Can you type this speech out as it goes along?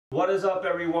What is up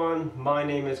everyone? My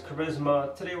name is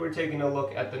Charisma. Today we're taking a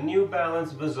look at the New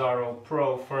Balance Visaro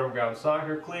Pro Firm Ground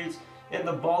Soccer Cleats in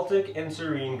the Baltic and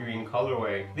Serene Green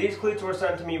colorway. These cleats were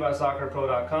sent to me by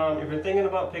soccerpro.com. If you're thinking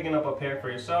about picking up a pair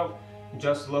for yourself,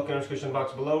 just look in the description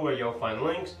box below where you'll find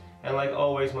links. And like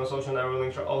always, my social network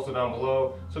links are also down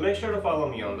below, so make sure to follow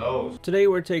me on those. Today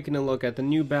we're taking a look at the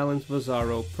New Balance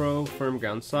Visaro Pro Firm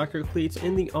Ground Soccer Cleats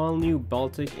in the all-new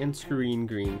Baltic and Serene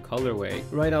Green colorway.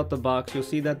 Right out the box, you'll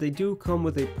see that they do come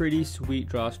with a pretty sweet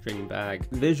drawstring bag.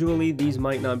 Visually, these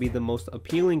might not be the most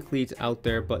appealing cleats out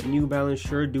there, but New Balance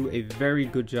sure do a very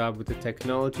good job with the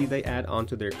technology they add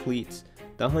onto their cleats.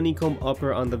 The honeycomb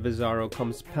upper on the Visaro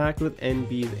comes packed with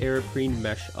NB's Aeroprene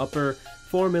mesh upper,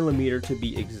 4mm to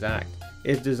be exact.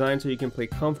 It's designed so you can play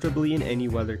comfortably in any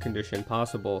weather condition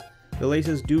possible. The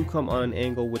laces do come on an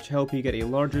angle which help you get a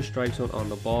larger strike zone on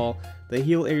the ball. The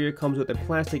heel area comes with a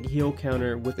plastic heel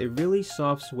counter with a really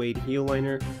soft suede heel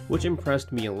liner, which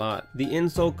impressed me a lot. The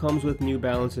insole comes with New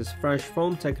Balance's fresh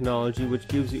foam technology, which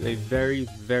gives you a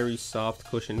very soft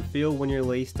cushion feel when you're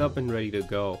laced up and ready to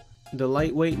go. The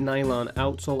lightweight nylon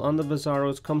outsole on the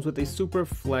Visaros comes with a super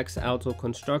flex outsole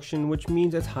construction, which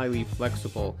means it's highly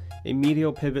flexible. A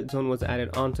medial pivot zone was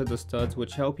added onto the studs,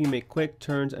 which help you make quick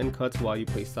turns and cuts while you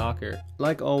play soccer.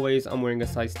 Like always, I'm wearing a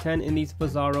size 10 in these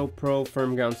Visaro Pro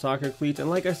Firm Ground Soccer Cleats, and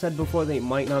like I said before, they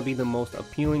might not be the most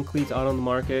appealing cleats out on the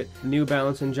market. New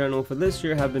Balance in general for this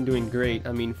year have been doing great.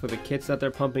 I mean, for the kits that they're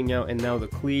pumping out and now the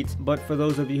cleats. But for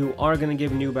those of you who are going to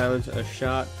give New Balance a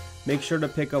shot, make sure to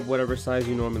pick up whatever size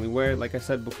you normally wear. Like I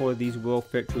said before, these will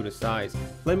fit true to size.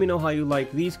 Let me know how you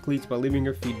like these cleats by leaving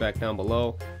your feedback down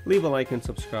below. Leave a like and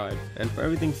subscribe. And for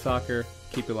everything soccer,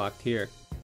 keep it locked here.